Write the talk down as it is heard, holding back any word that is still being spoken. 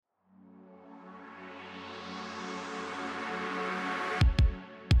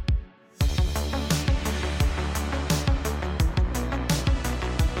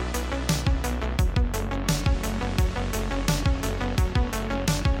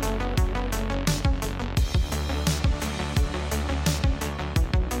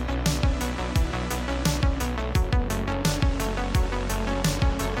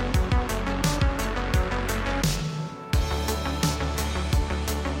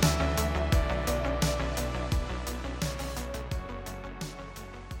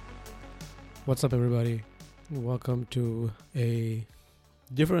What's up, everybody? Welcome to a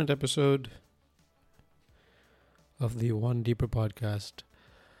different episode of the One Deeper podcast.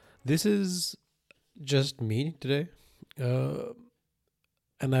 This is just me today, and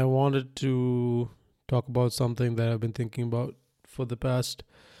I wanted to talk about something that I've been thinking about for the past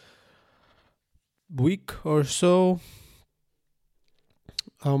week or so,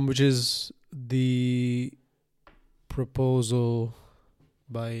 which is the proposal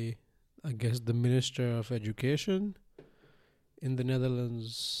by, I guess, the Minister of Education in the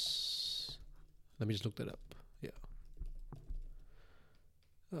Netherlands. Let me just look that up. Yeah.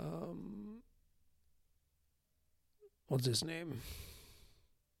 What's his name?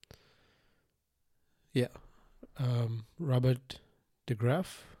 Yeah. Robert de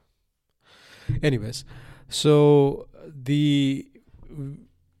Graaf. Anyways, so the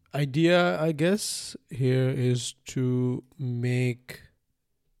idea, I guess, here is to make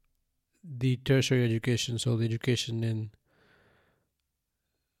the tertiary education, so the education in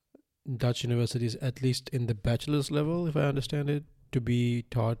Dutch universities, at least in the bachelor's level, if I understand it, to be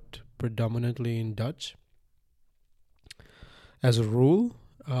taught predominantly in Dutch as a rule.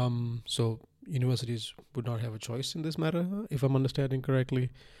 So universities would not have a choice in this matter, if I'm understanding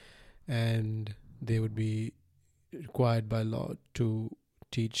correctly, and they would be required by law to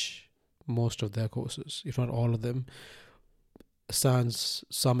teach most of their courses, if not all of them, sans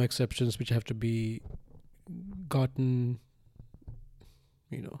some exceptions which have to be gotten,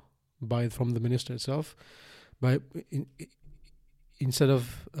 by from the minister itself, by instead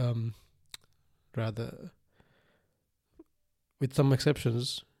of rather, with some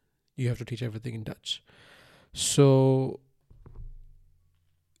exceptions, you have to teach everything in Dutch. So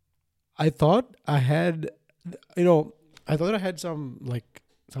I thought I had some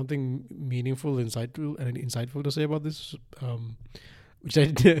something meaningful, insightful to say about this,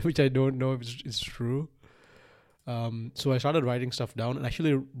 which I don't know if it's true. So I started writing stuff down and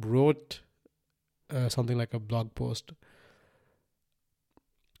actually wrote something like a blog post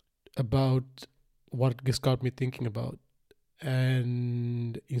about what this got me thinking about.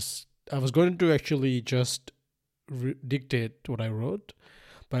 And I was going to actually just dictate what I wrote,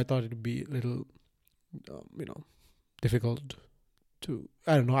 but I thought it would be a little, difficult to.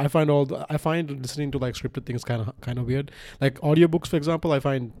 I don't know. I find listening to like scripted things kind of weird. Like audiobooks, for example, I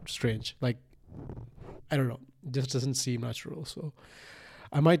find strange. Like, I don't know, it just doesn't seem natural. So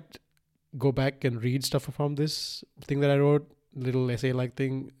I might go back and read stuff from this thing that I wrote, little essay like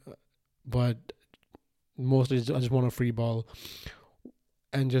thing, but mostly I just want a free ball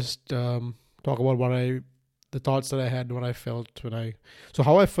and just talk about the thoughts that I had, what I felt so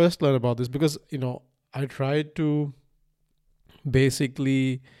how I first learned about this, because I tried to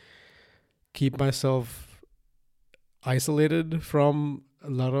basically keep myself isolated from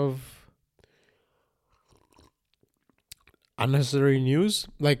a lot of unnecessary news.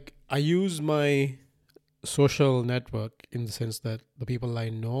 Like, I use my social network in the sense that the people I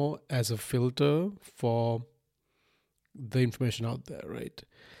know as a filter for the information out there, right?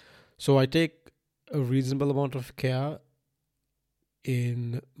 So I take a reasonable amount of care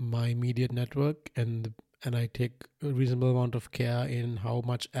in my immediate network, and I take a reasonable amount of care in how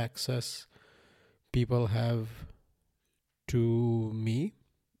much access people have to me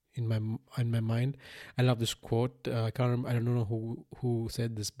in my mind. I love this quote. I don't know who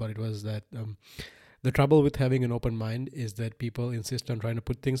said this, but it was that the trouble with having an open mind is that people insist on trying to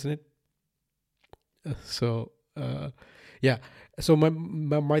put things in it. So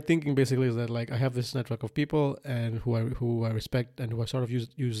my thinking basically is that, like, I have this network of people and who I respect and who I sort of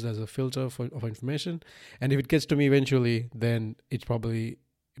use as a filter of information, and if it gets to me eventually, then it probably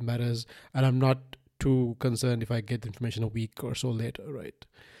matters, and I'm not too concerned if I get information a week or so later, right?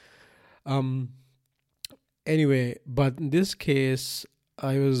 Anyway, but in this case,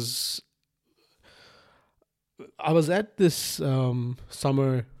 I was at this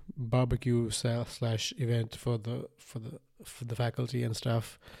summer barbecue slash event for the faculty and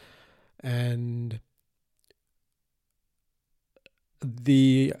staff, and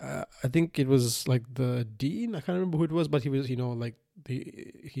I think it was like the dean. I can't remember who it was, but he was, he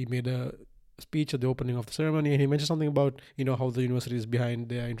made a speech at the opening of the ceremony, and he mentioned something about how the university is behind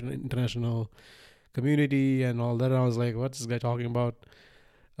their international community and all that. And I was like, what's this guy talking about?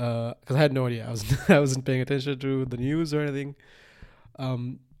 Because I had no idea. I wasn't paying attention to the news or anything.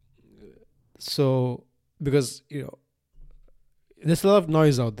 So because there's a lot of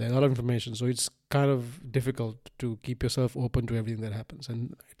noise out there, a lot of information, so it's kind of difficult to keep yourself open to everything that happens,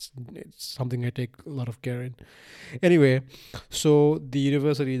 and it's something I take a lot of care in. Anyway, so the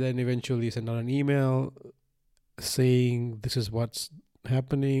university then eventually sent out an email saying this is what's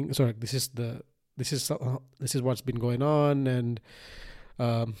happening. Sorry, this is what's been going on, and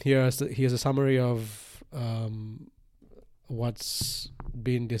here's a summary of what's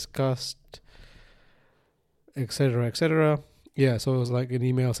been discussed, etc., etc. Yeah, so it was like an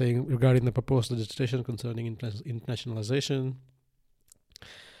email saying regarding the proposed legislation concerning internationalization,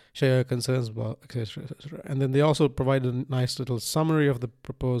 share your concerns about, etc., etc. And then they also provide a nice little summary of the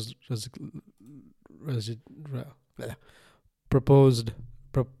proposed proposed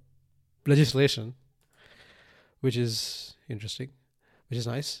pro- legislation, which is interesting, which is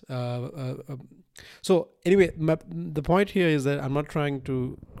nice. So anyway, the point here is that I'm not trying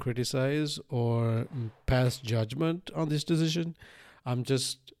to criticize or pass judgment on this decision. I'm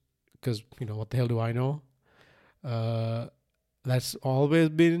just, because what the hell do I know? That's always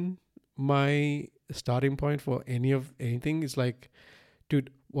been my starting point for anything. It's like,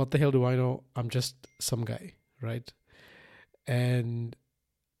 dude, what the hell do I know? I'm just some guy, right? And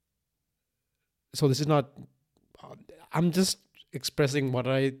so this is not. I'm just expressing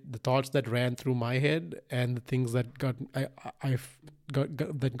the thoughts that ran through my head and the things that got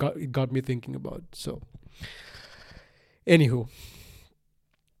me thinking about. So, anywho,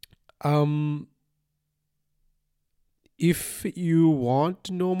 if you want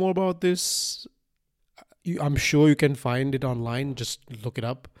to know more about this, I'm sure you can find it online. Just look it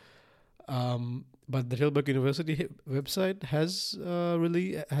up. But the Tilburg University website has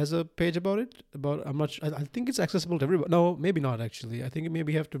a page about it. I think it's accessible to everybody. No, maybe not actually. I think it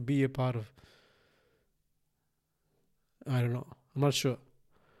maybe have to be a part of. I don't know. I'm not sure.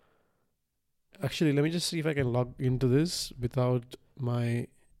 Actually, let me just see if I can log into this without my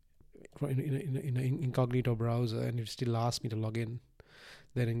in an incognito browser, and it still asks me to log in.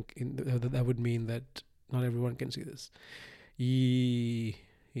 Then that would mean that not everyone can see this.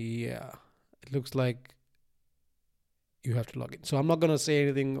 Yeah, it looks like you have to log in. So I'm not going to say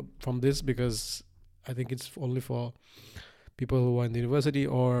anything from this because I think it's only for people who are in the university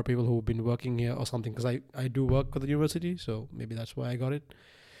or people who've been working here or something, because I do work for the university, so maybe that's why I got it.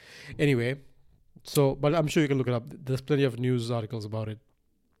 Anyway, but I'm sure you can look it up. There's plenty of news articles about it.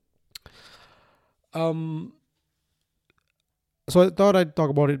 So I thought I'd talk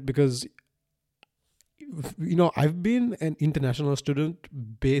about it because I've been an international student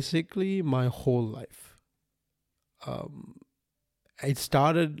basically my whole life. It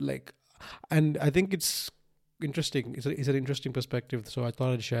started and I think it's interesting. It's an interesting perspective. So I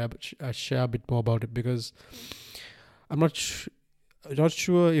thought I'd share a bit more about it because I'm not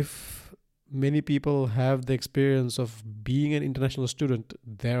sure if many people have the experience of being an international student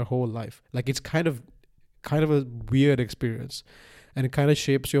their whole life. Like, it's kind of a weird experience, and it kind of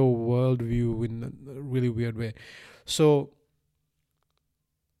shapes your worldview in a really weird way. So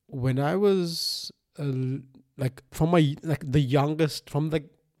when I was from the youngest, from the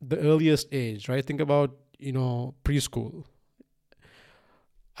earliest age, right? Think about preschool.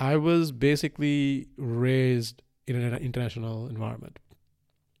 I was basically raised in an international environment.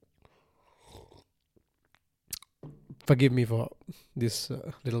 Forgive me for this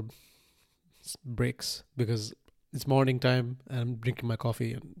little breaks because it's morning time and I'm drinking my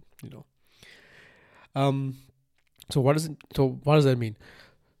coffee, and So what does that mean?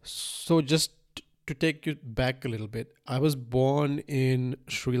 So just to take you back a little bit, I was born in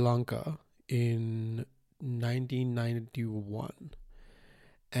Sri Lanka in 1991,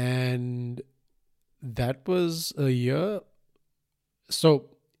 and that was a year.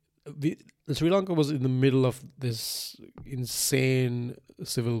 So Sri Lanka was in the middle of this insane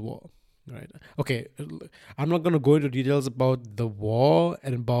civil war, right? Okay, I'm not going to go into details about the war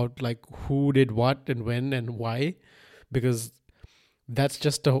and about who did what and when and why, because that's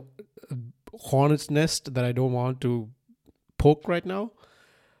just a hornet's nest that I don't want to poke right now,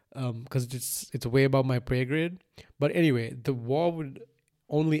 because it's way above my pay grade. But anyway, the war would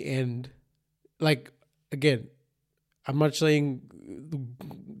only end, again, I'm not saying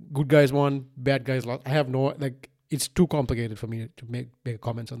good guys won, bad guys lost. I have no, it's too complicated for me to make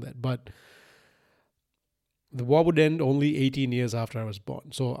comments on that. But the war would end only 18 years after I was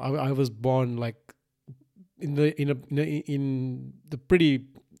born. So I was born in the pretty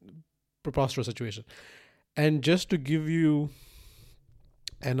preposterous situation. And just to give you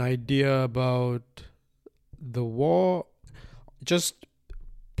an idea about the war, just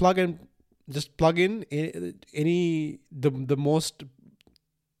plug in the most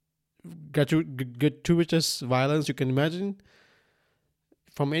gratuitous violence you can imagine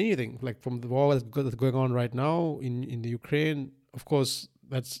from anything, from the war that's going on right now in the Ukraine. Of course,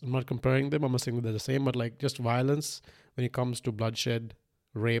 I'm not comparing them. I'm not saying they're the same, but just violence when it comes to bloodshed,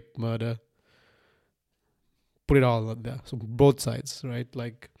 rape, murder, put it all out there. So both sides, right?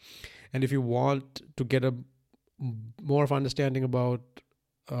 Like, and if you want to get a more of understanding about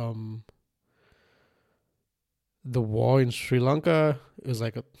um, the war in Sri Lanka, it was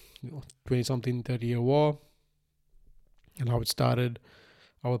like a 20 something 30-year war, and how it started,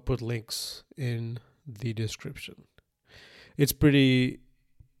 I will put links in the description. It's pretty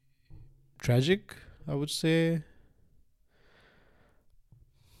tragic, I would say.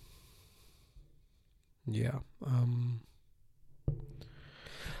 Yeah.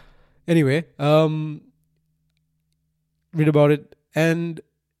 Anyway, read about it. And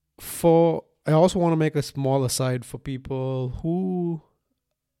I also want to make a small aside for people who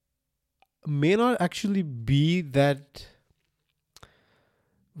may not actually be that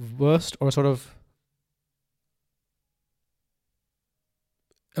versed or sort of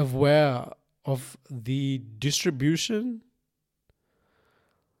aware of the distribution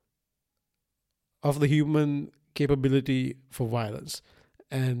of the human capability for violence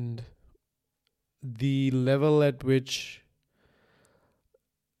and the level at which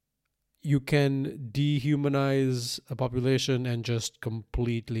you can dehumanize a population and just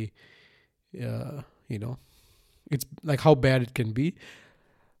completely, it's like how bad it can be,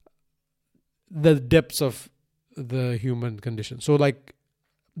 the depths of the human condition. So, like,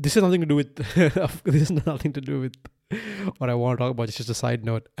 this has nothing to do with this has nothing to do with what I want to talk about. It's just a side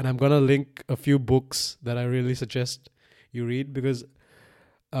note, and I'm gonna link a few books that I really suggest you read, because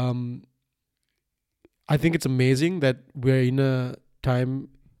I think it's amazing that we're in a time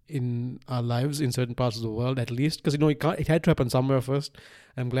in our lives, in certain parts of the world at least, because it had to happen somewhere first.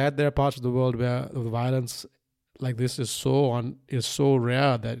 I'm glad there are parts of the world where the violence like this is so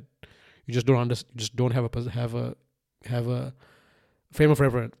rare that you just don't understand, you just don't have a frame of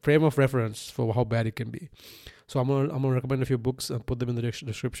reference for how bad it can be. So I'm gonna recommend a few books and put them in the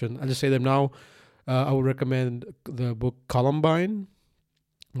description. I'll just say them now. I would recommend the book Columbine.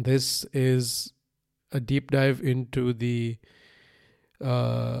 This is a deep dive into the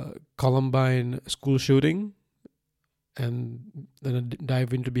Columbine school shooting, and then a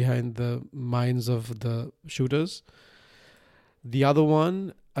dive into behind the minds of the shooters. The other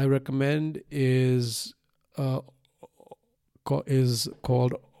one I recommend is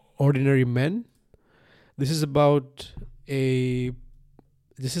called Ordinary Men. This is about the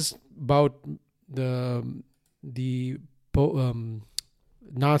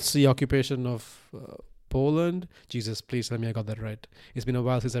Nazi occupation of Poland. Jesus, please tell me I got that right. It's been a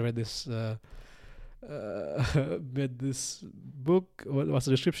while since I read this read this book. What's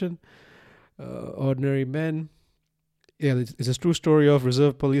the description? Ordinary Men. Yeah, it's a true story of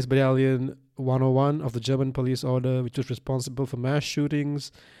Reserve Police Battalion 101 of the German police order, which was responsible for mass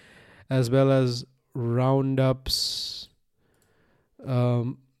shootings as well as roundups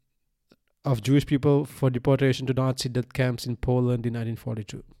of Jewish people for deportation to Nazi death camps in Poland in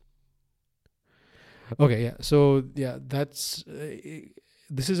 1942. Okay, yeah. So yeah, that's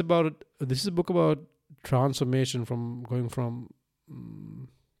this is a book about transformation from going from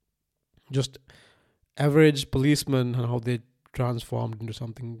just average policemen and how they transformed into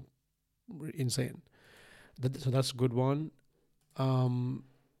something insane. So that's a good one.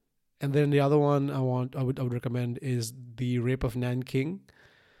 And then the other one I would recommend is The Rape of Nanking.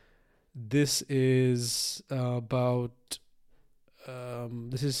 This is about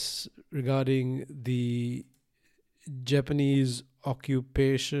this is regarding the Japanese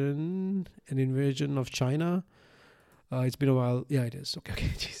occupation and invasion of China. It's been a while. Yeah, it is. Okay,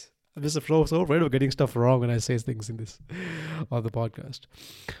 jeez. I'm just so afraid of getting stuff wrong when I say things in this on the podcast.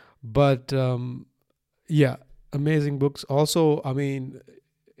 But yeah, amazing books. Also, I mean,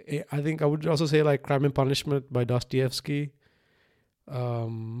 I think I would also say like Crime and Punishment by Dostoevsky.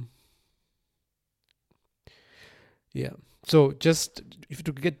 Yeah. So just if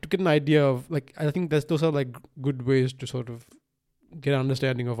to get an idea of, like, I think those are like good ways to sort of get an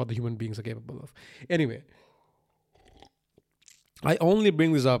understanding of what the human beings are capable of. Anyway, I only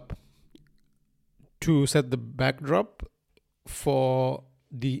bring this up to set the backdrop for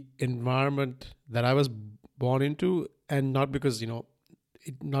the environment that I was born into, and not because,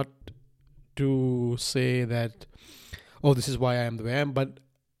 not to say that, oh, this is why I am the way I am, but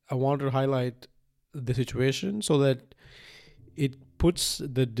I want to highlight the situation so that it puts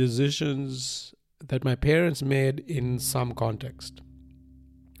the decisions that my parents made in some context,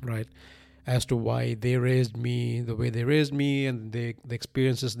 right? As to why they raised me the way they raised me, and the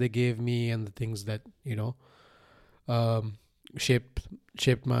experiences they gave me, and the things that shaped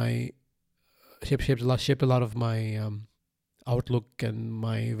a lot of my outlook and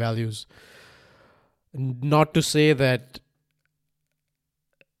my values. Not to say that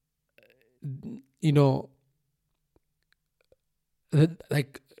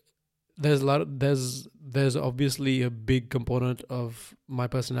like there's a lot of, there's obviously a big component of my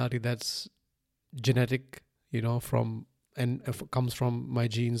personality that's genetic, from and comes from my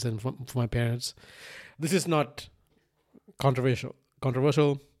genes and from my parents. This is not controversial.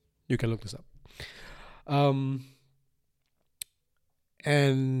 You can look this up. um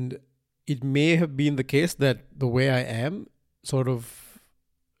and it may have been the case that the way I am sort of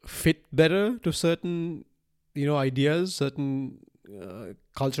fit better to certain ideas, certain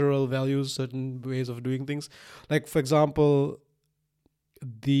cultural values, certain ways of doing things. Like, for example,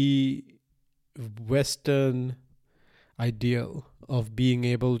 the Western ideal of being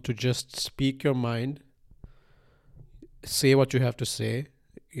able to just speak your mind, say what you have to say,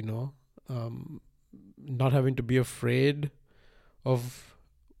 you know, um, not having to be afraid of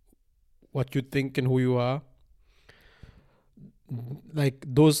what you think and who you are. Like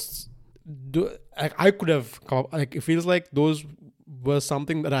those, I could have like, it feels like those were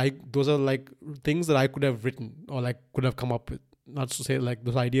something that those are like things that I could have written or like could have come up with. Not to say like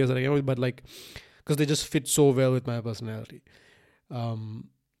those ideas that I came up with, but like because they just fit so well with my personality. Um,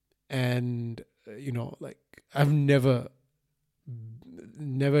 and like I've never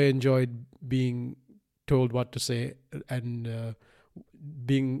enjoyed being told what to say and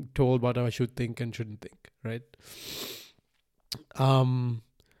being told what I should think and shouldn't think, right? um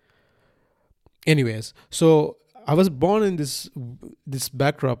Anyways, so I was born in this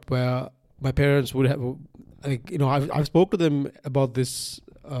backdrop where my parents would have, like, I've spoke to them about this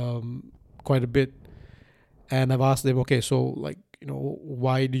quite a bit, and I've asked them, okay, so like,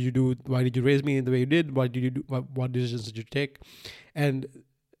 why did you raise me in the way you did? Why did you do what decisions did you take? And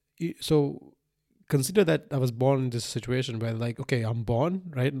so consider that I was born in this situation where, like, okay, I'm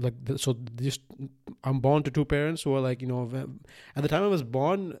born, right? Like, so this, I'm born to two parents who are like, at the time I was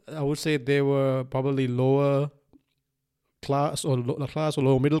born, I would say they were probably lower class or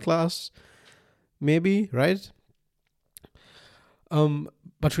lower middle class, maybe, right?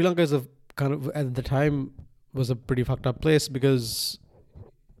 But Sri Lanka is a kind of, at the time, was a pretty fucked up place because,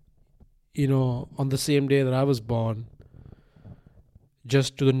 on the same day that I was born,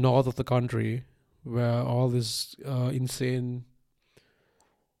 just to the north of the country, where all this insane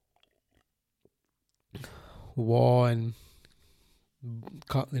war and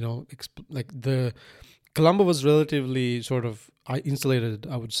like the Colombo was relatively sort of insulated,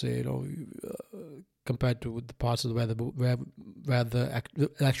 I would say, compared to the parts of where the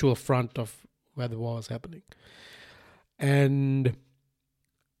actual front of where the war was happening. And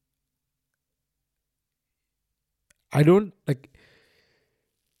I don't like.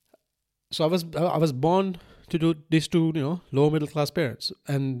 So I was born to do these two, lower middle class parents,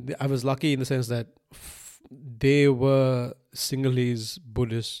 and I was lucky in the sense that they were Sinhalese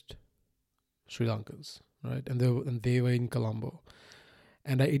Buddhist Sri Lankans, right? And they were in Colombo.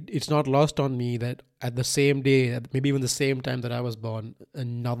 And it's not lost on me that at the same day, maybe even the same time that I was born,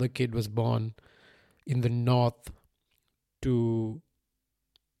 another kid was born in the north to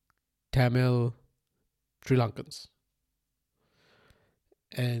Tamil Sri Lankans.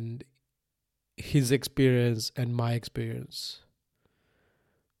 And his experience and my experience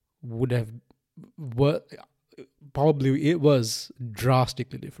would have, probably it was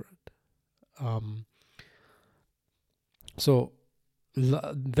drastically different. So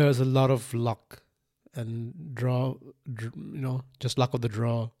there's a lot of luck and just luck of the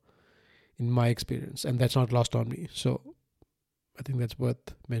draw in my experience, and that's not lost on me. So I think that's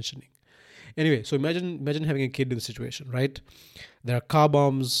worth mentioning. Anyway, so imagine having a kid in the situation, right? There are car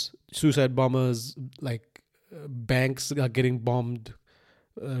bombs, suicide bombers, like banks are getting bombed,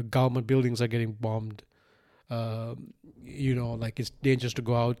 government buildings are getting bombed. Like it's dangerous to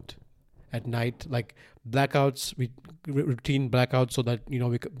go out at night, like blackouts, we routine blackouts, so that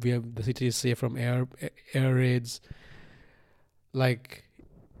we have, the city is safe from air raids. Like,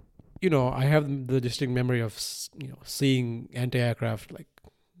 I have the distinct memory of seeing anti-aircraft like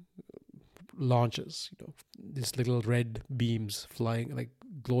launches, these little red beams flying, like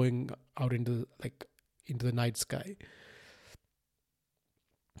glowing out into the night sky.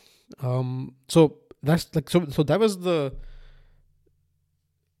 So that's like, so that was the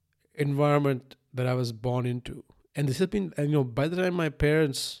environment that I was born into. And this has been, and by the time my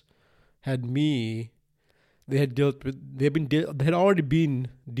parents had me, they had they had already been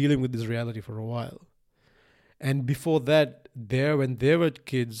dealing with this reality for a while. And before that, when they were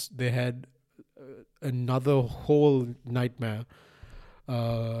kids, they had another whole nightmare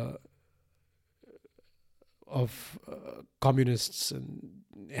of communists and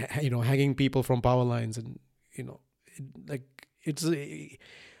hanging people from power lines, and it's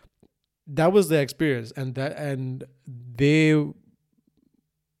that was their experience, and they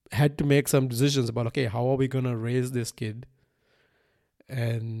had to make some decisions about, okay, how are we gonna raise this kid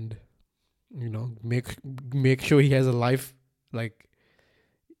and make sure he has a life, like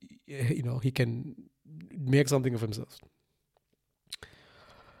he can make something of himself.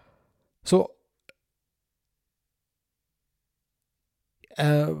 So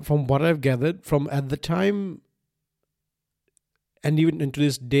from what I've gathered from at the time and even into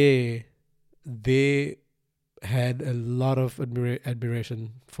this day, they had a lot of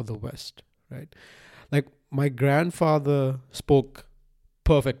admiration for the West, right? Like my grandfather spoke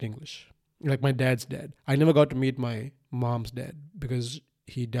perfect English, like my dad's dad. I never got to meet my mom's dad because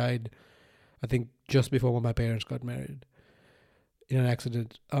he died, I think, just before my parents got married in an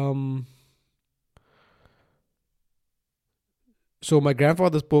accident. So my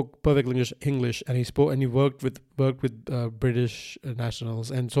grandfather spoke perfect English, and he worked with British nationals,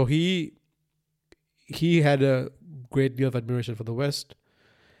 and so he had a great deal of admiration for the West,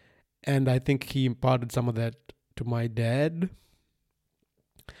 and I think he imparted some of that to my dad.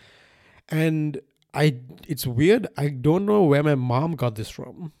 And it's weird. I don't know where my mom got this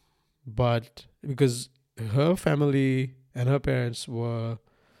from, but because her family and her parents were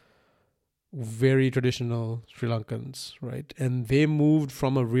very traditional Sri Lankans, right? And they moved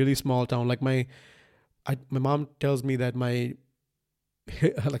from a really small town. Like my mom tells me that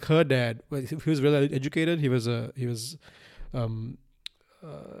like her dad, he was really educated. Um,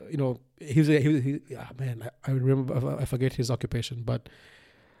 yeah, man, I remember, I forget his occupation, but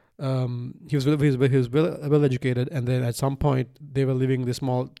he was well educated, and then at some point they were living in this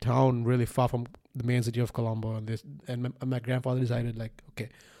small town really far from the main city of Colombo, and my grandfather decided, like, okay,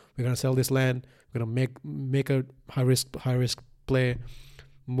 we're gonna sell this land, we're gonna make a high risk play,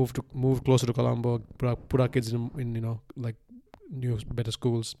 move closer to Colombo, put our kids in like new better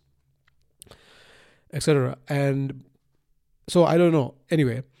schools, etc. And so I don't know.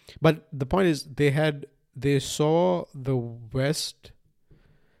 Anyway, but the point is they saw the West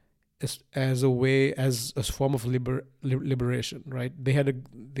as a form of liberation, right? They had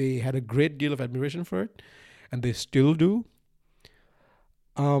a great deal of admiration for it, and they still do.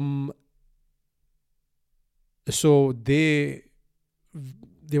 So they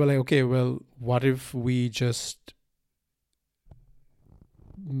were like, okay, well, what if we just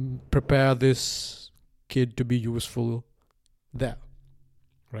prepare this kid to be useful there,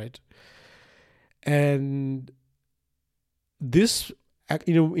 right? And this,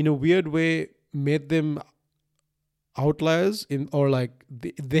 in a weird way, made them outliers or like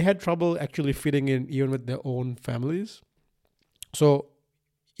they had trouble actually fitting in even with their own families. So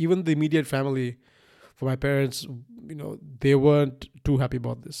even the immediate family for my parents, they weren't too happy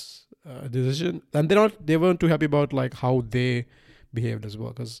about this decision, and they weren't too happy about like how they behaved as well,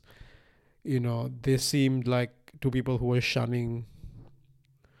 because they seemed like two people who were shunning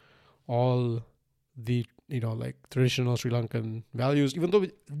all the like traditional Sri Lankan values, even though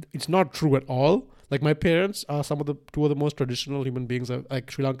it's not true at all. Like my parents are two of the most traditional human beings,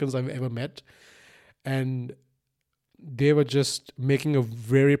 like Sri Lankans, I've ever met, and they were just making a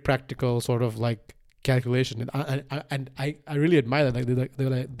very practical sort of like calculation, and I really admire that. Like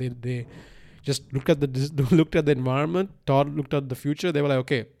they just looked at the environment, looked at the future. They were like,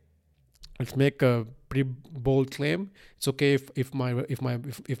 okay, let's make a pretty bold claim. It's okay if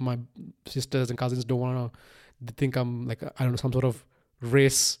my sisters and cousins don't want to think I'm like, I don't know, some sort of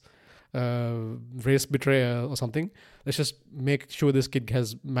race betrayer or something. Let's just make sure this kid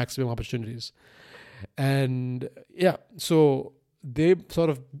has maximum opportunities. And yeah, so they sort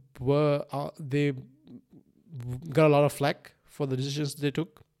of they got a lot of flack for the decisions they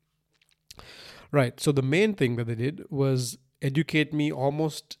took. Right. So the main thing that they did was educate me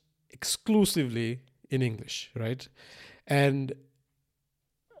almost exclusively in English, right? And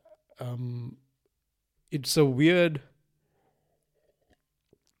it's a weird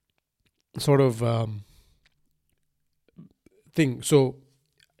sort of thing. So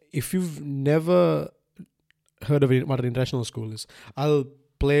if you've never heard of what an international school is, I'll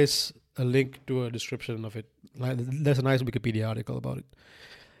place a link to a description of it. There's a nice Wikipedia article about it.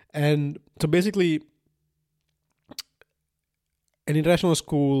 And so basically, an international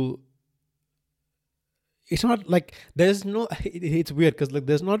school, it's not like it's weird because like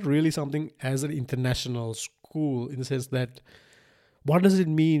there's not really something as an international school in the sense that, what does it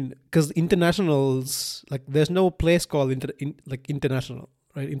mean? Because internationals, like there's no place called international,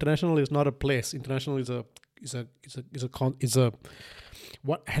 right? International is not a place. International is a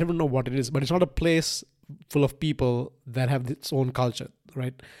what, I don't know what it is, but it's not a place full of people that have its own culture,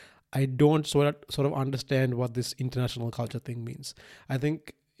 right? I don't sort of understand what this international culture thing means. I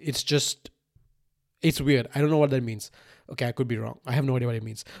think it's just It's weird. I don't know what that means. Okay, I could be wrong. I have no idea what it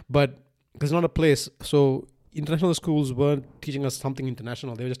means. But it's not a place. So international schools weren't teaching us something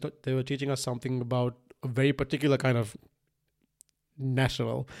international. They were teaching us something about a very particular kind of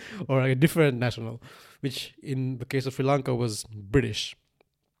national, or a different national, which in the case of Sri Lanka was British.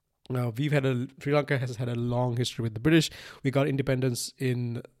 Now Sri Lanka has had a long history with the British. We got independence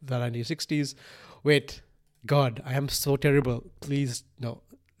in the 1960s. Wait, God, I am so terrible. Please no.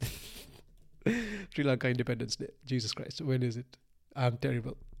 Sri Lanka Independence Day. Jesus Christ, when is it? I'm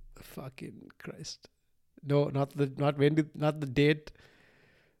terrible. Fucking Christ. No, not the date.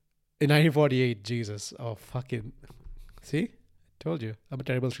 In 1948. Jesus. Oh fucking. See, told you, I'm a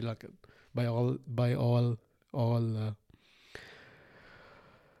terrible Sri Lankan by all by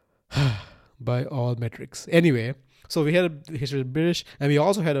all metrics. Anyway, so we had a history with the British, and we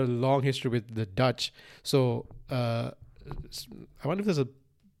also had a long history with the Dutch. So I wonder if there's a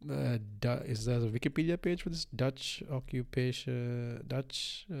is there a Wikipedia page for this Dutch occupation,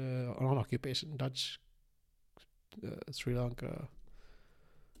 Dutch not occupation, Dutch Sri Lanka,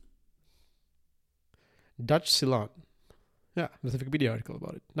 Dutch Ceylon. Yeah, there's a Wikipedia article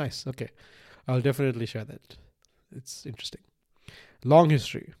about it. Nice. Okay, I'll definitely share that. It's interesting. Long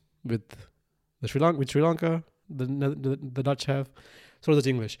history with Sri Lanka. The Dutch have. So does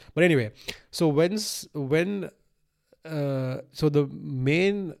English. But anyway, so when so the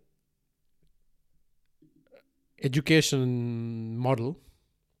main education model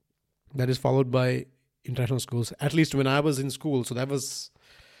that is followed by international schools, at least when I was in school, so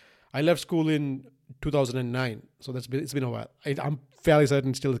I left school in 2009, so it's been a while. I'm fairly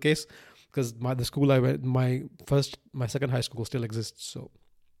certain it's still the case, because the school I went, my second high school still exists, so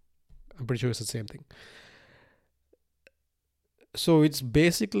I'm pretty sure it's the same thing. So it's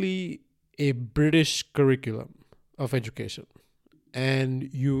basically a British curriculum of education, and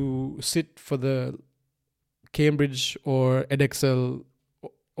you sit for the Cambridge or Edexcel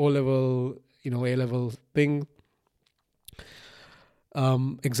O level, A level thing,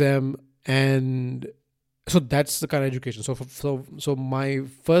 exam, and so that's the kind of education. So my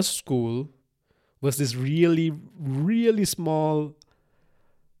first school was this really, really small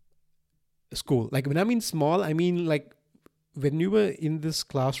school. Like, when I mean small, I mean like when you were in this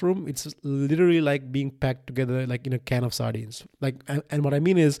classroom, it's literally like being packed together like in a can of sardines. Like, and what I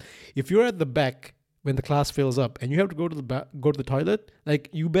mean is, if you're at the back when the class fills up and you have to go to the toilet, like,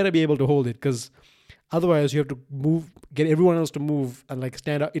 you better be able to hold it, because otherwise you have to move, get everyone else to move and like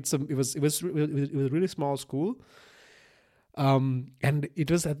stand up. It was a really small school, and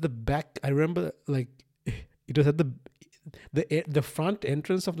it was at the back. I remember, like, it was at the front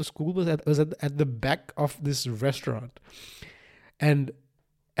entrance of the school was at the back of this restaurant, and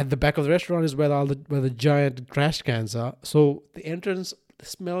at the back of the restaurant is where the giant trash cans are. So the entrance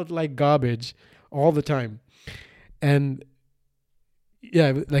smelled like garbage all the time, and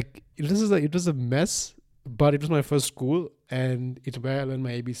yeah, like it was a mess. But it was my first school, and it's where I learned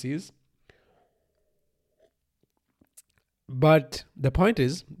my ABCs. But the point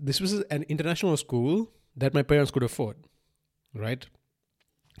is, this was an international school that my parents could afford, right?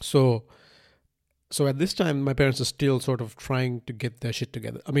 So at this time, my parents are still sort of trying to get their shit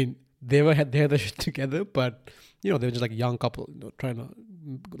together. I mean, they had their shit together, but they were just like a young couple, trying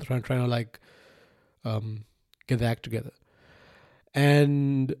to like get the act together.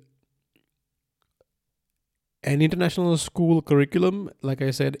 And an international school curriculum, like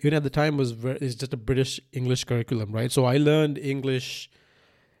I said, even at the time, is just a British English curriculum, right? So I learned English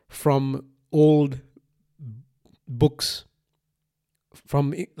from old books,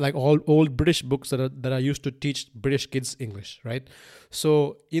 from like all old British books that are used to teach British kids English, right?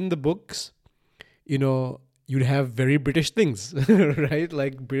 So in the books, you'd have very British things, right?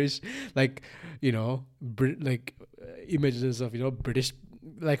 Like British, like like images of British,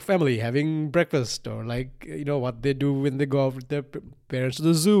 like family having breakfast, or like what they do when they go out with their parents to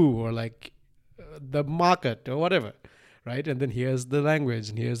the zoo, or like the market, or whatever, right? And then here's the language,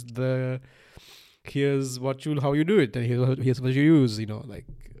 and here's how you do it, and here's what you use, like,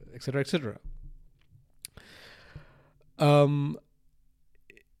 etc., etc.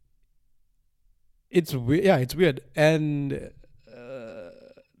 It's weird. Yeah, it's weird, and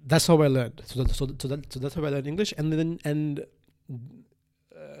that's how I learned. So that's how I learned English, and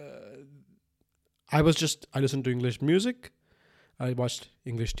I listened to English music. I watched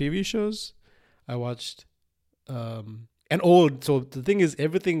English TV shows. I watched and old. So the thing is,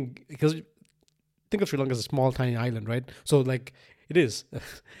 everything, because think of Sri Lanka as a small, tiny island, right? So like it is,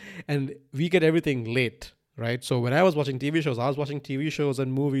 and we get everything late, right? So when I was watching TV shows, I was watching TV shows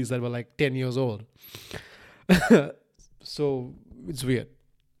and movies that were like 10 years old. So it's weird.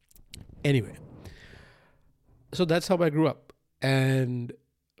 Anyway, So that's how I grew up. And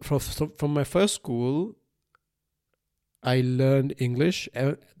from my first school, I learned English.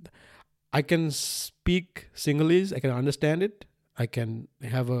 I can speak Sinhalese. I can understand it. I can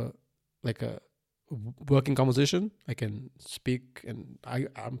have a like a working conversation. I can speak, and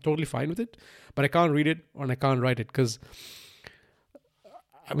I'm totally fine with it. But I can't read it or I can't write it because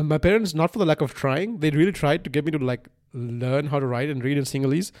my parents, not for the lack of trying, they really tried to get me to like learn how to write and read in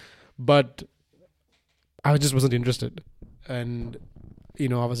Sinhalese, but I just wasn't interested. And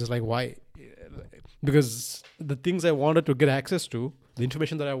I was just like, why? Because the things I wanted to get access to, the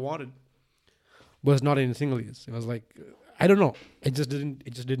information that I wanted, was not in Sinhalese. It was like, I don't know. It just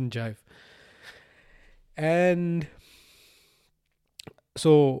didn't jive. And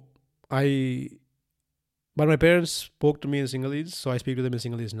so but my parents spoke to me in Sinhalese, so I speak to them in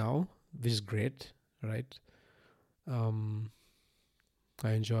Sinhalese now, which is great, right? I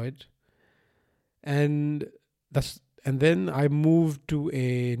enjoyed, and then I moved to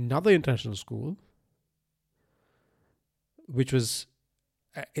another international school, which was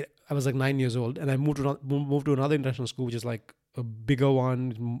I was like 9 years old, and I moved to another international school, which is like a bigger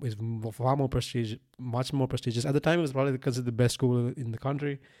one, is far more prestigious, much more prestigious. At the time, it was probably considered the best school in the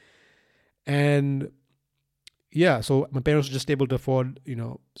country, and yeah, so my parents were just able to afford,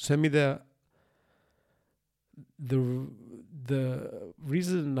 send me the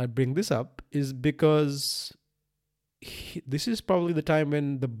reason I bring this up is because this is probably the time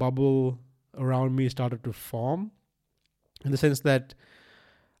when the bubble around me started to form, in the sense that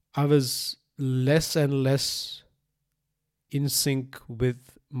I was less and less in sync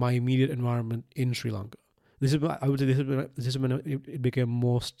with my immediate environment in Sri Lanka. I would say this is when it became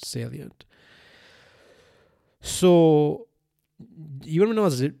most salient. So even when I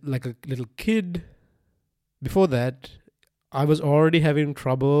was like a little kid, before that, I was already having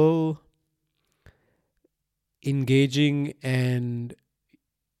trouble engaging and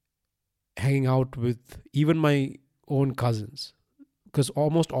hanging out with even my own cousins, because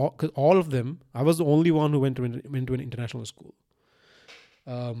all of them, I was the only one who went to an international school.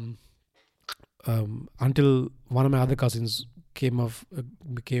 Until one of my other cousins was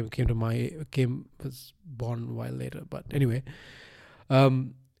born a while later. But anyway,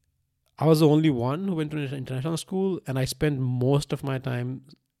 I was the only one who went to an international school, and I spent most of my time,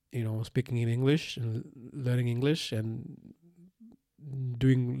 speaking in English and learning English and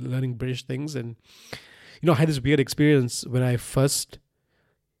learning British things. And I had this weird experience when I first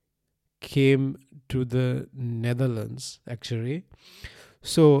came to the Netherlands, actually.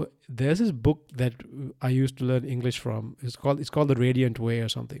 So there's this book that I used to learn English from. It's called The Radiant Way or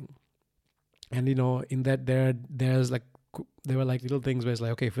something. And in that there were like little things where it's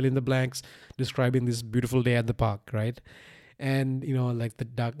like, okay, fill in the blanks describing this beautiful day at the park, right? And like the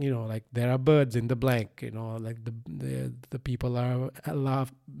duck, like there are birds in the blank, like the people are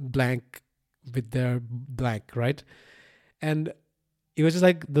laugh blank with their blank, right? And it was just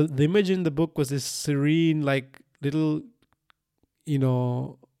like the image in the book was this serene, like little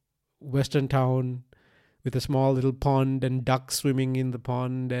western town with a small little pond and ducks swimming in the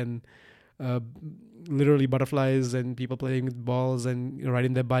pond, and literally butterflies and people playing with balls and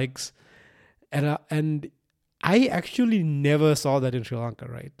riding their bikes. And I actually never saw that in Sri Lanka,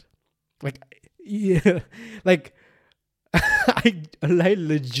 right? Like, yeah, like I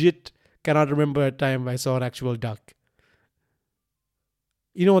legit cannot remember a time I saw an actual duck.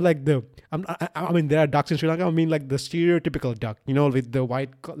 Like I mean, there are ducks in Sri Lanka. I mean, like the stereotypical duck, with the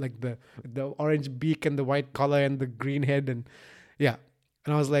white, like the orange beak and the white collar and the green head, and yeah.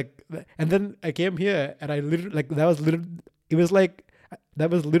 And I was like, and then I came here, and I literally, like, that was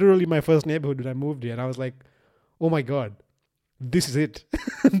literally my first neighborhood when I moved here, and I was like, oh my god, this is it.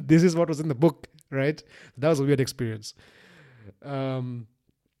 This is what was in the book, right? That was a weird experience. But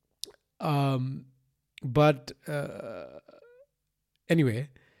anyway,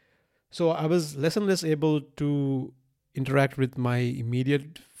 so I was less and less able to interact with my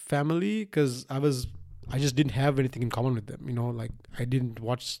immediate family because I just didn't have anything in common with them. Like I didn't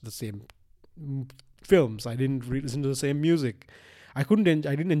watch the same films. I didn't listen to the same music. I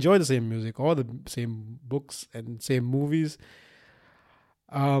didn't enjoy the same music or the same books and same movies.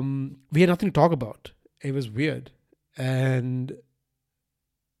 We had nothing to talk about. It was weird. And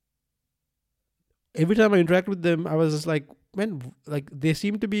every time I interacted with them, I was just like, man, like they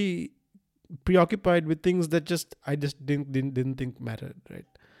seem to be preoccupied with things that I just didn't think mattered, right?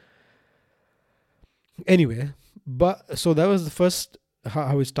 Anyway, but so that was the first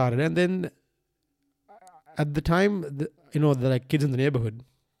how it started. And then at the time, the like kids in the neighborhood,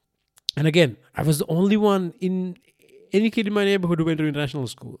 and again, I was the only one in any kid in my neighborhood who went to international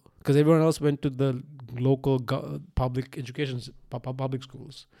school because everyone else went to the local public education, public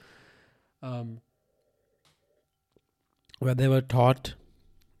schools, um, where they were taught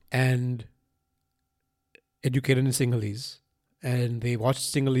and educated in Sinhalese, and they watched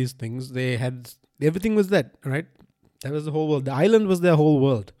Sinhalese things. They had everything was that, right? That was the whole world. The island was their whole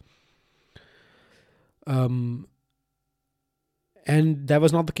world. Um, and that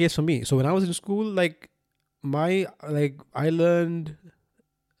was not the case for me. So when I was in school, I learned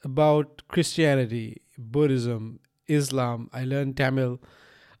about Christianity, Buddhism, Islam. I learned Tamil.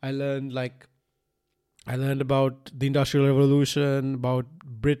 I learned I learned about the Industrial Revolution, about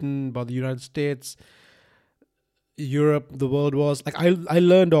Britain, about the United States, Europe, the world wars. I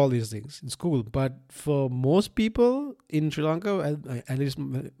learned all these things in school. But for most people in Sri Lanka, at least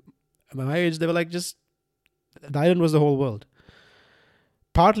at my age, they were like, just the island was the whole world.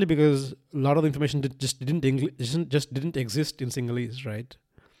 Partly because a lot of the information just didn't exist in Sinhalese, right?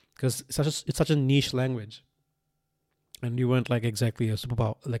 Because it's such a niche language, and you weren't like exactly a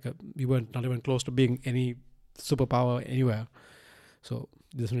superpower. You weren't not even close to being any superpower anywhere. So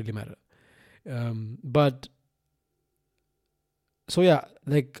it doesn't really matter. But so yeah,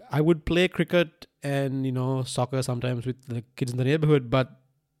 like I would play cricket and soccer sometimes with the kids in the neighborhood, but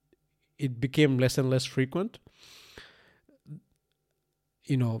it became less and less frequent.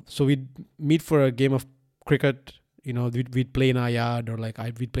 So we'd meet for a game of cricket. We'd play in our yard, or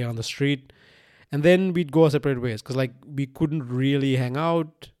we'd play on the street, and then we'd go our separate ways because we couldn't really hang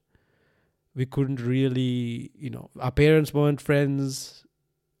out. We couldn't really, our parents weren't friends,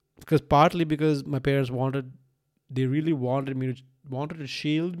 partly because my parents they really wanted to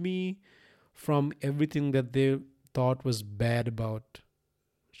shield me from everything that they thought was bad about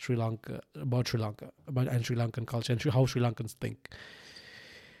Sri Lanka, and Sri Lankan culture and how Sri Lankans think.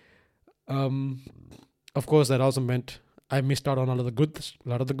 Of course, that also meant I missed out on a lot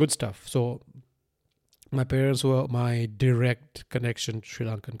of the good stuff. So my parents were my direct connection to Sri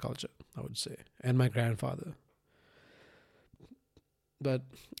Lankan culture, I would say, and my grandfather. But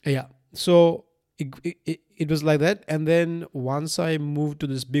yeah, so it was like that. And then once I moved to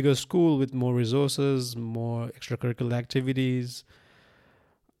this bigger school with more resources, more extracurricular activities,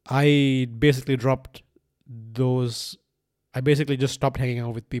 I basically dropped those. I basically just stopped hanging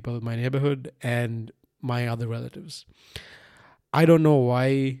out with people in my neighborhood and my other relatives. I don't know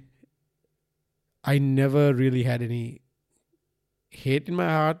why. I never really had any hate in my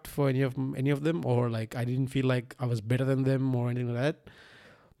heart for any of them, or I didn't feel like I was better than them or anything like that.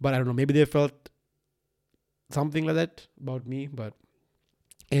 But I don't know, maybe they felt something like that about me. But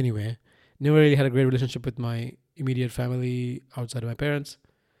anyway, never really had a great relationship with my immediate family outside of my parents.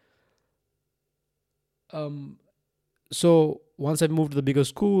 So once I moved to the bigger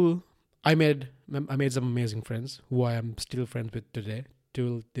school, I made some amazing friends who I am still friends with today,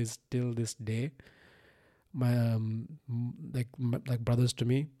 till this day. My like brothers to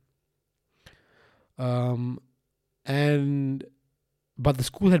me. And but the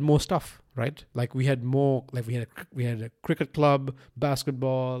school had more stuff, right? We had more. We had a cricket club,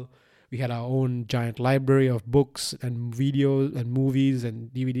 basketball. We had our own giant library of books and videos and movies and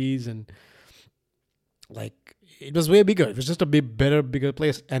DVDs, and it was way bigger. It was just a bigger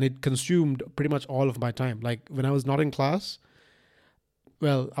place, and it consumed pretty much all of my time. When I was not in class,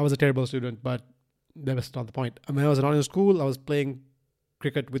 well, I was a terrible student, but that was not the point. When I was not in school, I was playing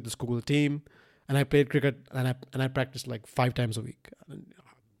cricket with the school team, and I played cricket and I practiced 5 times a week.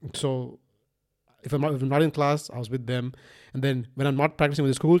 So if I'm not in class, I was with them, and then when I'm not practicing with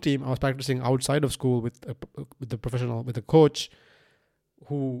the school team, I was practicing outside of school with a coach,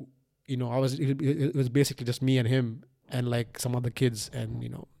 who it was basically just me and him and some other kids, and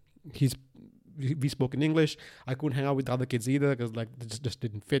we spoke in English. I couldn't hang out with the other kids either because it just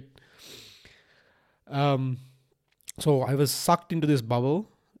didn't fit. So I was sucked into this bubble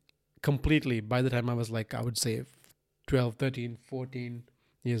completely by the time I was I would say 12, 13, 14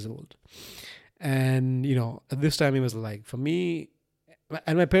 years old. And at this time it was for me,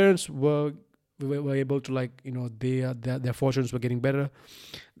 and my parents were able to their fortunes were getting better.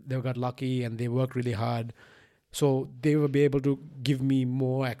 They got lucky and they worked really hard, so they will be able to give me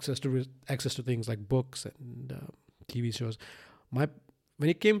more access to things like books and TV shows. When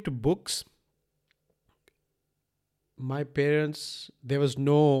it came to books, my parents, there was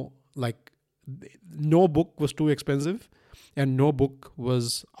no book was too expensive, and no book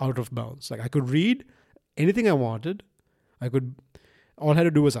was out of bounds. I could read anything I wanted. All I had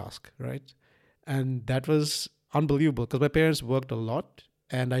to do was ask, right? And that was unbelievable because my parents worked a lot,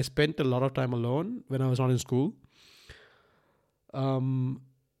 and I spent a lot of time alone when I was not in school.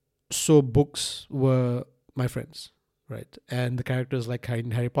 So books were my friends, right? And the characters like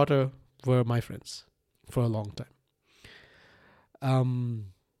in Harry Potter were my friends. for a long time. Um,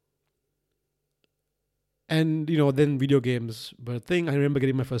 and then video games were a thing. I remember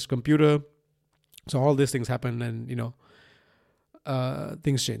getting my first computer. So all these things happened, and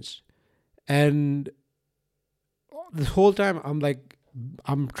things changed. And this whole time,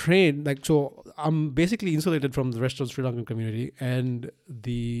 I'm trained, so I'm basically insulated from the rest of the Sri Lankan community, and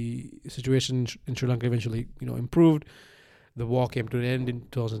the situation in Sri Lanka eventually, improved. The war came to an end in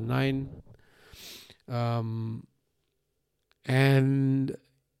 2009, and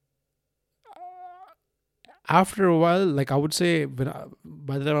after a while, I would say, by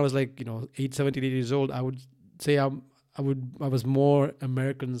the time I was 17, 8 years old, I would say I was more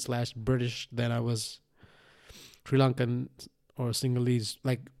American / British than I was Sri Lankan or Sinhalese.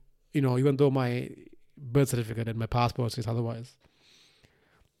 Even though my birth certificate and my passport says otherwise,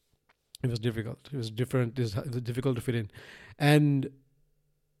 it was difficult. It was different. It was difficult to fit in, and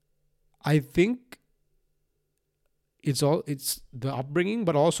I think it's the upbringing,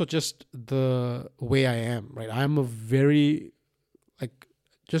 but also just the way I am. Right, I am a very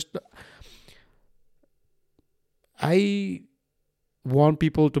just I want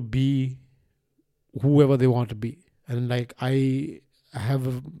people to be whoever they want to be, and I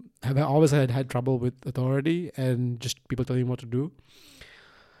have always had trouble with authority and just people telling me what to do.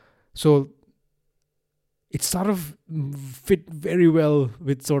 So it sort of fit very well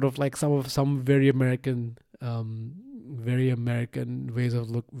with sort of some very American ways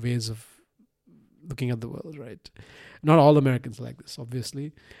of looking at the world, right? Not all Americans like this,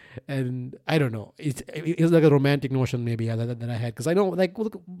 obviously, and I don't know. It's like a romantic notion maybe that I had, because I know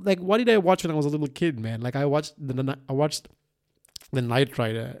what did I watch when I was a little kid, man? I watched the Knight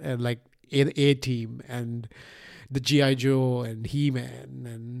Rider and A Team and the GI Joe and He Man,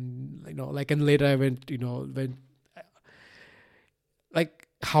 and and later I went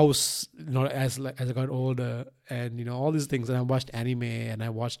House, as I got older, and all these things, and I watched anime, and I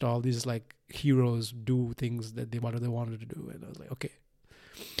watched all these heroes do things that they wanted to do, and I was like, okay.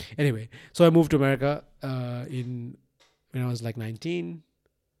 Anyway, so I moved to America when I was 19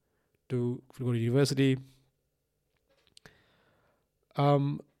 to go to university.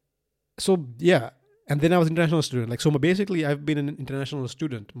 So yeah, and then I was an international student. So basically, I've been an international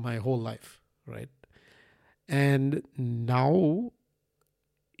student my whole life, right? And now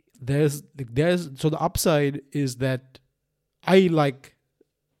there's so the upside is that I like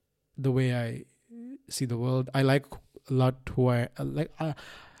the way I see the world. I like a lot who I like.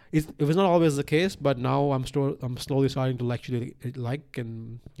 It was not always the case, but now I'm slowly starting to actually like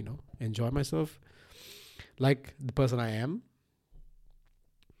and enjoy myself, like the person I am.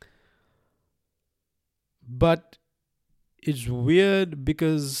 But it's weird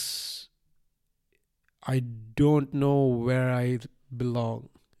because I don't know where I belong.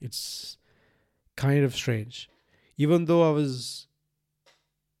 It's kind of strange. Even though I was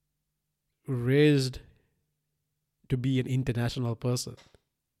raised to be an international person,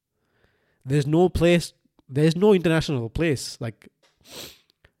 there's no international place.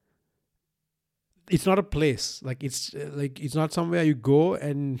 It's not a place. It's not somewhere you go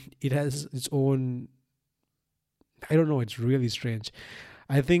and it has its own. I don't know. It's really strange.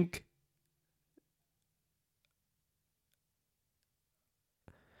 I think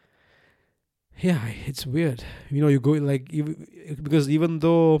yeah, it's weird. You go because even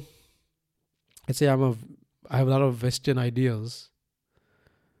though, let's say I have a lot of Western ideals,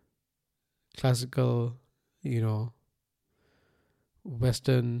 classical,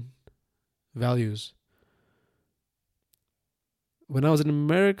 Western values. When I was in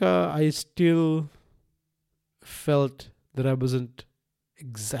America, I still felt that I wasn't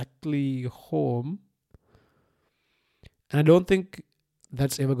exactly home. And I don't think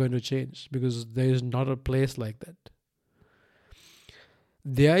that's ever going to change, because there is not a place like that.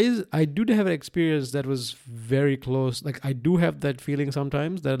 I do have an experience that was very close. I do have that feeling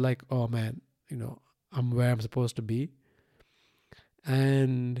sometimes that oh man, I'm where I'm supposed to be.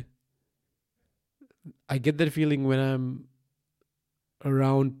 And I get that feeling when I'm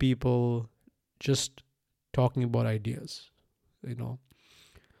around people just talking about ideas,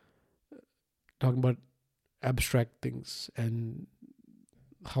 talking about abstract things and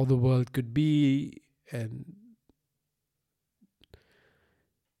how the world could be. And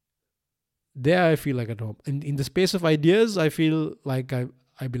there I feel like at home. And in the space of ideas, I feel like I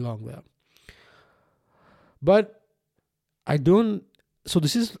belong there. But I don't. So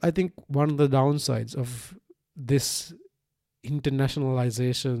this is, I think, one of the downsides of this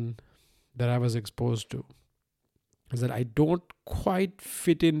internationalization that I was exposed to, is that I don't quite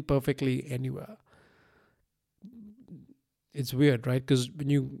fit in perfectly anywhere. It's weird, right? Because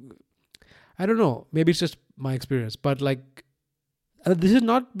I don't know. Maybe it's just my experience, but like this is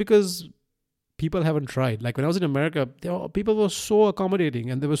not because people haven't tried. Like when I was in America, people were so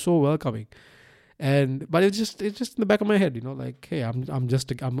accommodating and they were so welcoming. And but it's just in the back of my head, like, hey, I'm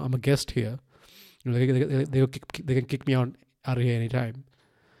a guest here. They can kick me out of here anytime.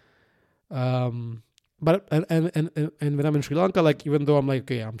 But and when I'm in Sri Lanka, like even though I'm like,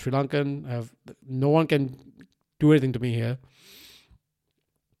 okay, I'm Sri Lankan, no one can do anything to me here.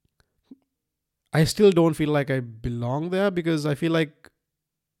 I still don't feel like I belong there because I feel like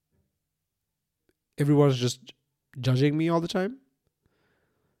everyone's just judging me all the time,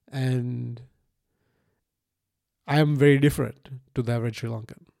 and I am very different to the average Sri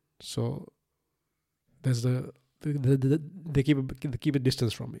Lankan. So there's they keep a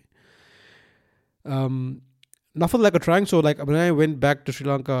distance from me. Nothing like a trying. So like when I went back to Sri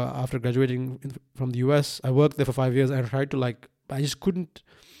Lanka after graduating from the US, I worked there for 5 years. I tried to I just couldn't.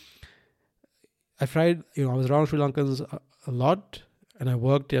 I tried, I was around Sri Lankans a lot, and I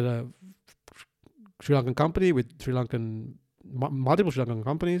worked at a Sri Lankan company with multiple Sri Lankan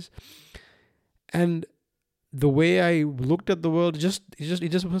companies, and the way I looked at the world it just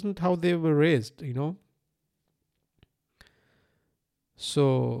wasn't how they were raised,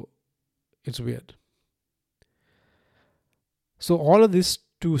 So it's weird. So all of this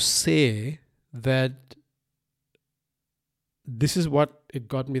to say that this is what it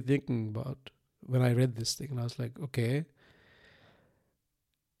got me thinking about when I read this thing, and I was like, okay,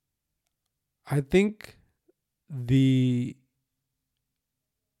 I think the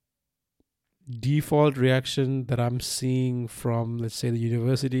default reaction that I'm seeing from, let's say, the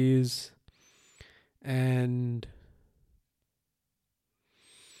universities and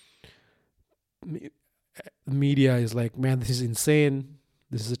media is like, man, this is insane.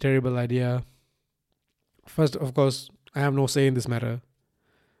 This is a terrible idea. First, of course, I have no say in this matter.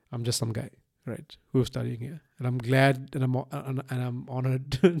 I'm just some guy, right, who's studying here, and I'm glad and I'm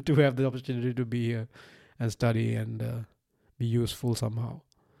honored to have the opportunity to be here and study and be useful somehow.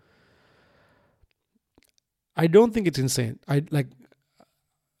 I don't think it's insane. I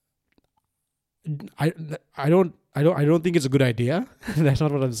don't think it's a good idea. That's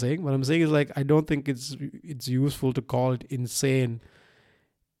not what I'm saying. What I'm saying is like I don't think it's useful to call it insane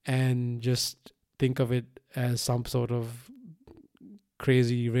and just think of it as some sort of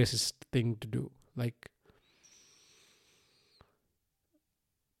crazy racist thing to do. Like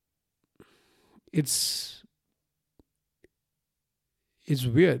it's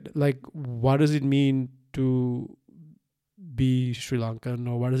weird. Like what does it mean to be Sri Lankan,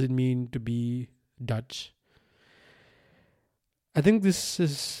 or what does it mean to be Dutch? I think this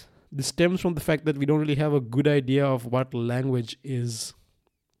stems from the fact that we don't really have a good idea of what language is,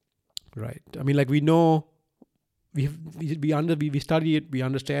 right? I mean, like we know, we study it, we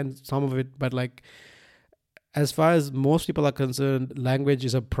understand some of it, but like as far as most people are concerned, language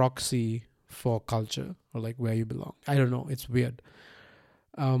is a proxy for culture or like where you belong. I don't know. It's weird.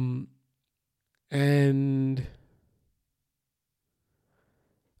 And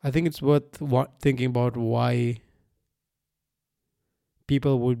I think it's worth thinking about why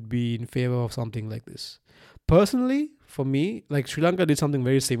people would be in favor of something like this. Personally, for me, like Sri Lanka did something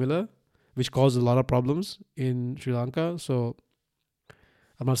very similar, which caused a lot of problems in Sri Lanka. So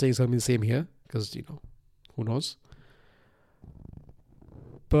I'm not saying it's going to be the same here because, who knows?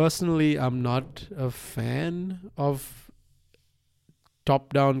 Personally, I'm not a fan of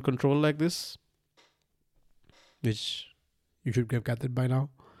top-down control like this, which you should have gathered by now.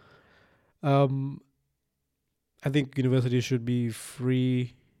 I think universities should be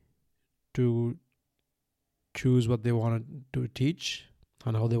free to choose what they want to teach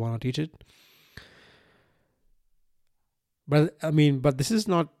and how they want to teach it. But I mean, this is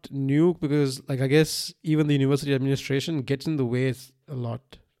not new because, like, I guess even the university administration gets in the way a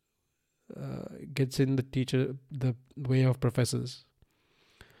lot. Gets in the way of professors.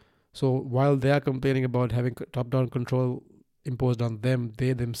 So while they are complaining about having top-down control imposed on them,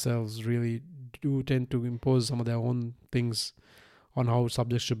 they themselves really do tend to impose some of their own things on how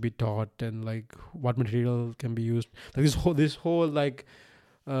subjects should be taught and like what material can be used. Like this whole like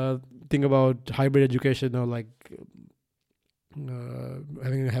thing about hybrid education, or like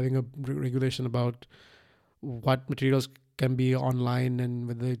having a regulation about what materials can be online and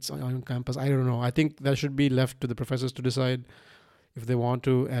whether it's on campus. I don't know. I think that should be left to the professors to decide if they want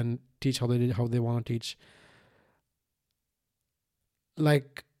to and teach how they want to teach.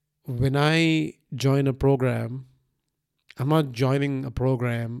 Like when I join a program, I'm not joining a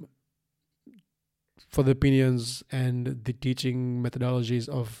program for the opinions and the teaching methodologies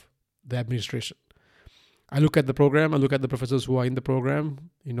of the administration. I look at the program, I look at the professors who are in the program,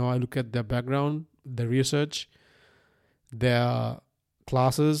 I look at their background, their research, their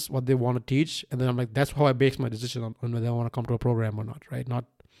classes, what they want to teach, and then I'm like, that's how I base my decision on whether I want to come to a program or not, right? Not,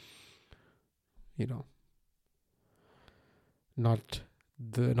 you know, not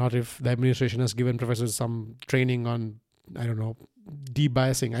not if the administration has given professors some training on, I don't know,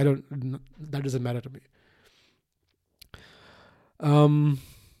 debiasing. That doesn't matter to me.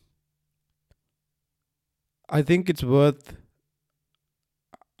 I think it's worth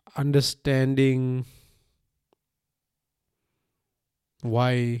understanding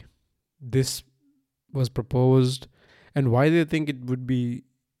why this was proposed and why they think it would be,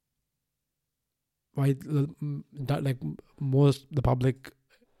 why that, like, most the public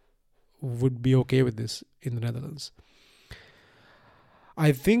would be okay with this in the Netherlands.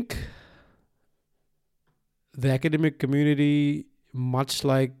 I think the academic community, much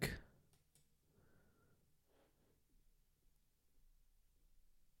like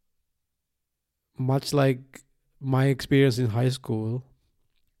my experience in high school,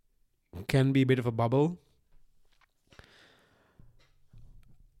 can be a bit of a bubble.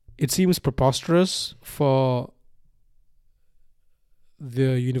 It seems preposterous for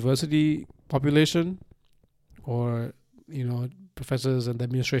the university population, or professors and the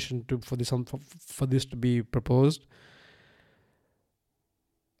administration, for this to be proposed.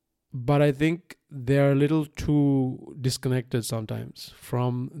 But I think they're a little too disconnected sometimes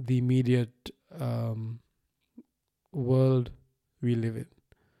from the immediate world we live in.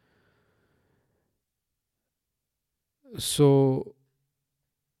 So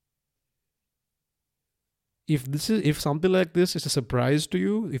if something like this is a surprise to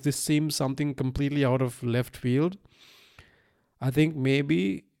you, if this seems something completely out of left field, I think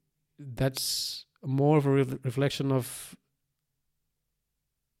maybe that's more of a reflection of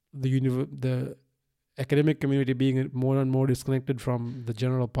the academic community being more and more disconnected from the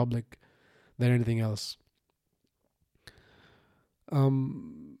general public than anything else.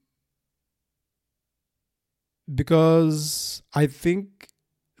 Because I think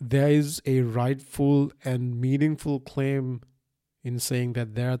there is a rightful and meaningful claim in saying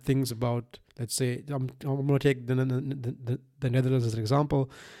that there are things about, let's say, I'm going to take the Netherlands as an example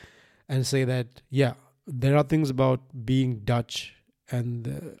and say that, yeah, there are things about being Dutch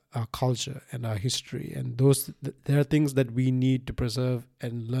and our culture and our history, and there are things that we need to preserve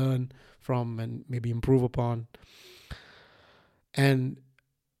and learn from and maybe improve upon. And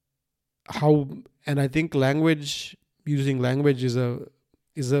I think using language is a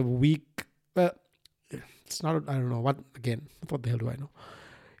weak, it's not, I don't know what the hell do I know,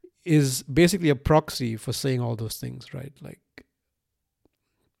 is basically a proxy for saying all those things, right? Like,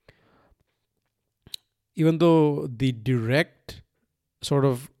 even though the direct sort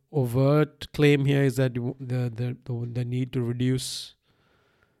of overt claim here is that the need to reduce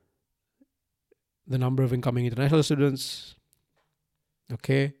the number of incoming international students,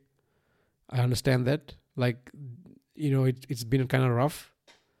 okay, I understand that. Like, it's been kind of rough.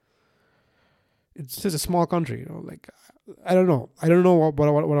 It's just a small country, like, I don't know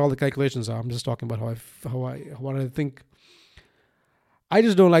what all the calculations are. I'm just talking about what I think. I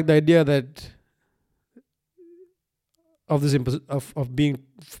just don't like the idea that of this of being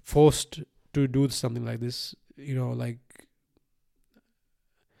forced to do something like this. Like,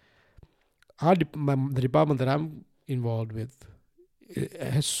 the department that I'm involved with, it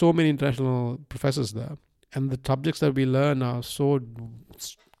has so many international professors there, and the subjects that we learn are so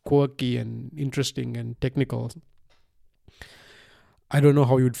quirky and interesting and technical. I don't know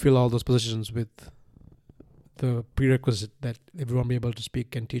how you would fill all those positions with the prerequisite that everyone be able to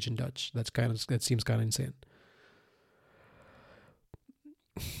speak and teach in Dutch. That seems kind of insane.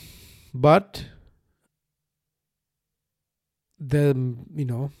 But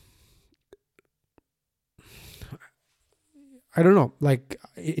I don't know. Like,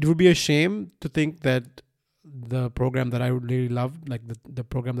 it would be a shame to think that the program that I really loved, like the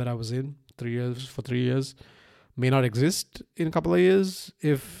program that I was in for 3 years, may not exist in a couple of years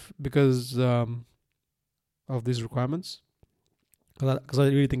because of these requirements. Because I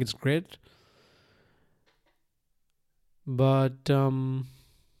really think it's great. But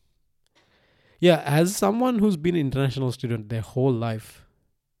yeah, as someone who's been an international student their whole life,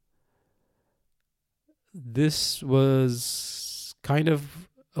 this was kind of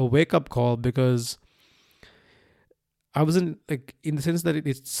a wake-up call, because I wasn't, like, in the sense that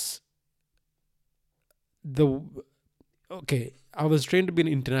it's I was trained to be an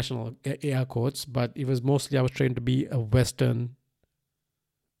international, air quotes, but it was mostly I was trained to be a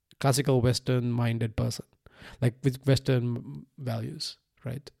classical Western-minded person, like with Western values,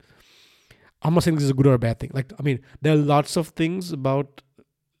 right? I'm not saying this is a good or a bad thing. Like, I mean, there are lots of things about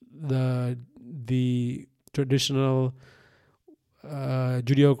the traditional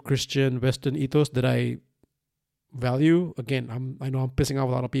Judeo-Christian Western ethos that I value. Again, I know I'm pissing off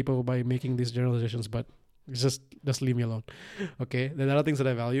a lot of people by making these generalizations, but just leave me alone. Okay, there are other things that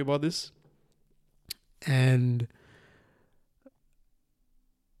I value about this, and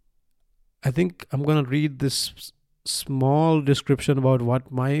I think I'm gonna read this small description about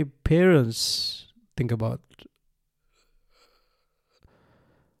what my parents think about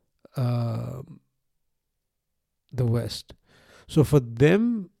the West. So for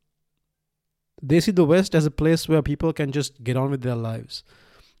them, they see the West as a place where people can just get on with their lives.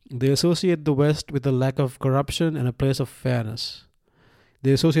 They associate the West with a lack of corruption and a place of fairness.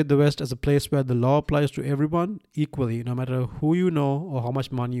 They associate the West as a place where the law applies to everyone equally, no matter who you know or how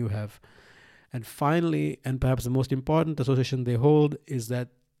much money you have. And finally, and perhaps the most important association they hold, is that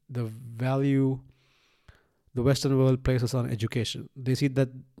the value the Western world places on education. They see the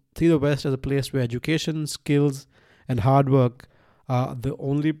West as a place where education, skills, and hard work are the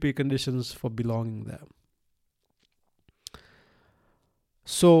only preconditions for belonging there.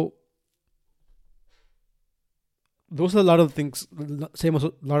 So those are a lot of things, a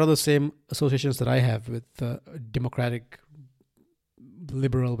lot of the same associations that I have with democratic,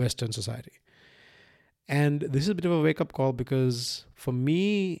 liberal Western society. And this is a bit of a wake-up call, because for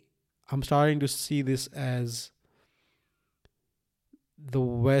me, I'm starting to see this as the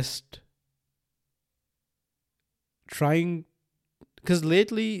West trying, because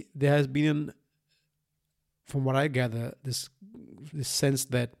lately there has been, from what I gather, this sense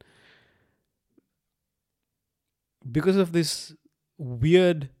that because of this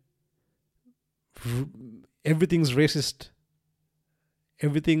weird, everything's racist,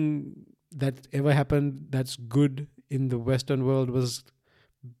 everything that ever happened that's good in the Western world was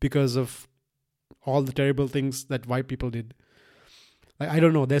because of all the terrible things that white people did. Like, I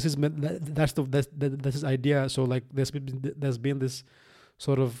don't know. That's this idea. So like there's been this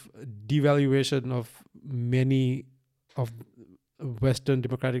sort of devaluation of many of Western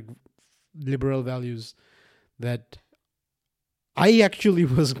democratic liberal values that I actually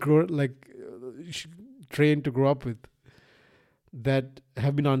was trained to grow up with, that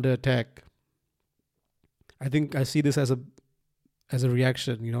have been under attack. I think I see this as a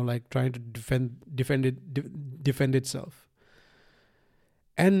reaction, like trying to defend itself.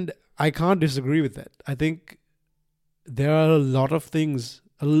 And I can't disagree with that. I think there are a lot of things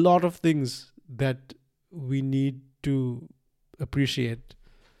that we need to appreciate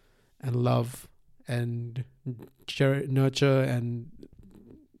and love and nurture and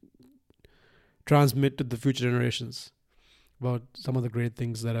transmit to the future generations about some of the great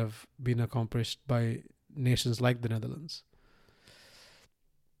things that have been accomplished by nations like the Netherlands.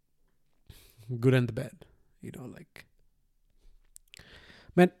 Good and the bad,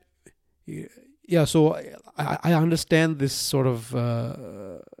 man. Yeah, so I understand this sort of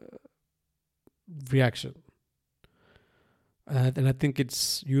reaction. And I think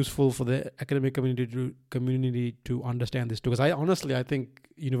it's useful for the academic community to understand this too. Because I think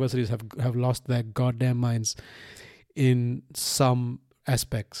universities have lost their goddamn minds in some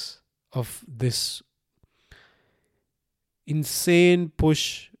aspects of this insane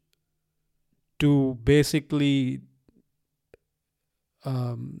push to basically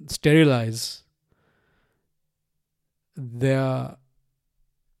sterilize their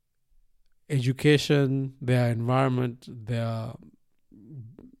education, their environment, their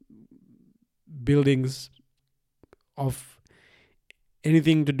buildings of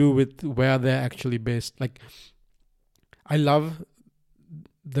anything to do with where they're actually based. Like, I love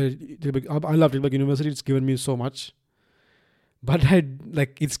Tilburg University. It's given me so much, but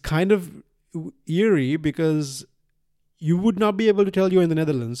it's kind of eerie because you would not be able to tell you're in the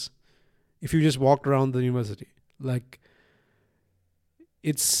Netherlands if you just walked around the university. Like,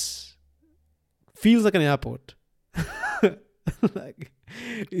 feels like an airport. Like,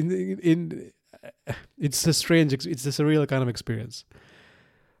 it's a surreal kind of experience.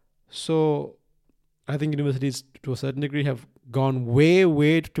 So I think universities to a certain degree have gone way,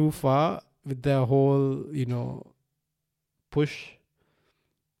 way too far with their whole, push.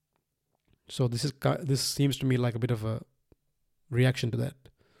 So this seems to me like a bit of a reaction to that.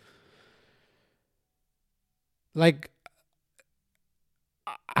 Like,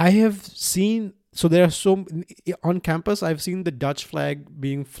 I have seen, so there are on campus, I've seen the Dutch flag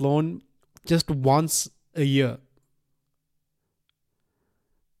being flown just once a year,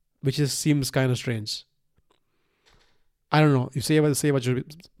 which seems kind of strange. I don't know. You say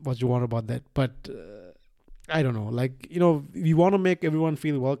what you want about that, but I don't know. Like, we want to make everyone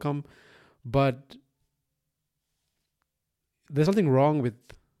feel welcome, but there's something wrong with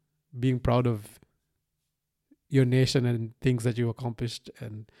being proud of your nation and things that you accomplished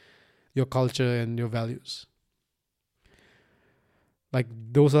and your culture and your values. Like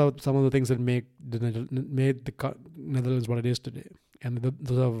those are some of the things that made the Netherlands what it is today, and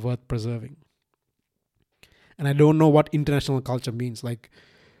those are worth preserving. And I don't know what international culture means. Like,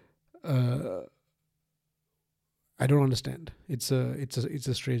 I don't understand. It's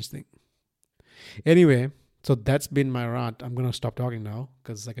a strange thing. Anyway, so that's been my rant. I'm gonna stop talking now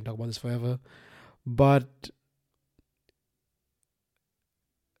because I can talk about this forever. But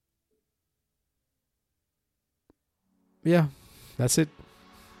yeah, that's it.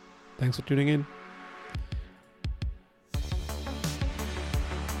 Thanks for tuning in.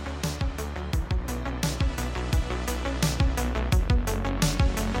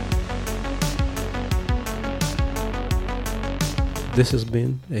 This has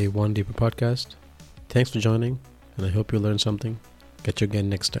been a One Deeper podcast. Thanks for joining, and I hope you learned something. Catch you again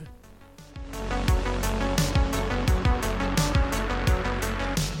next time.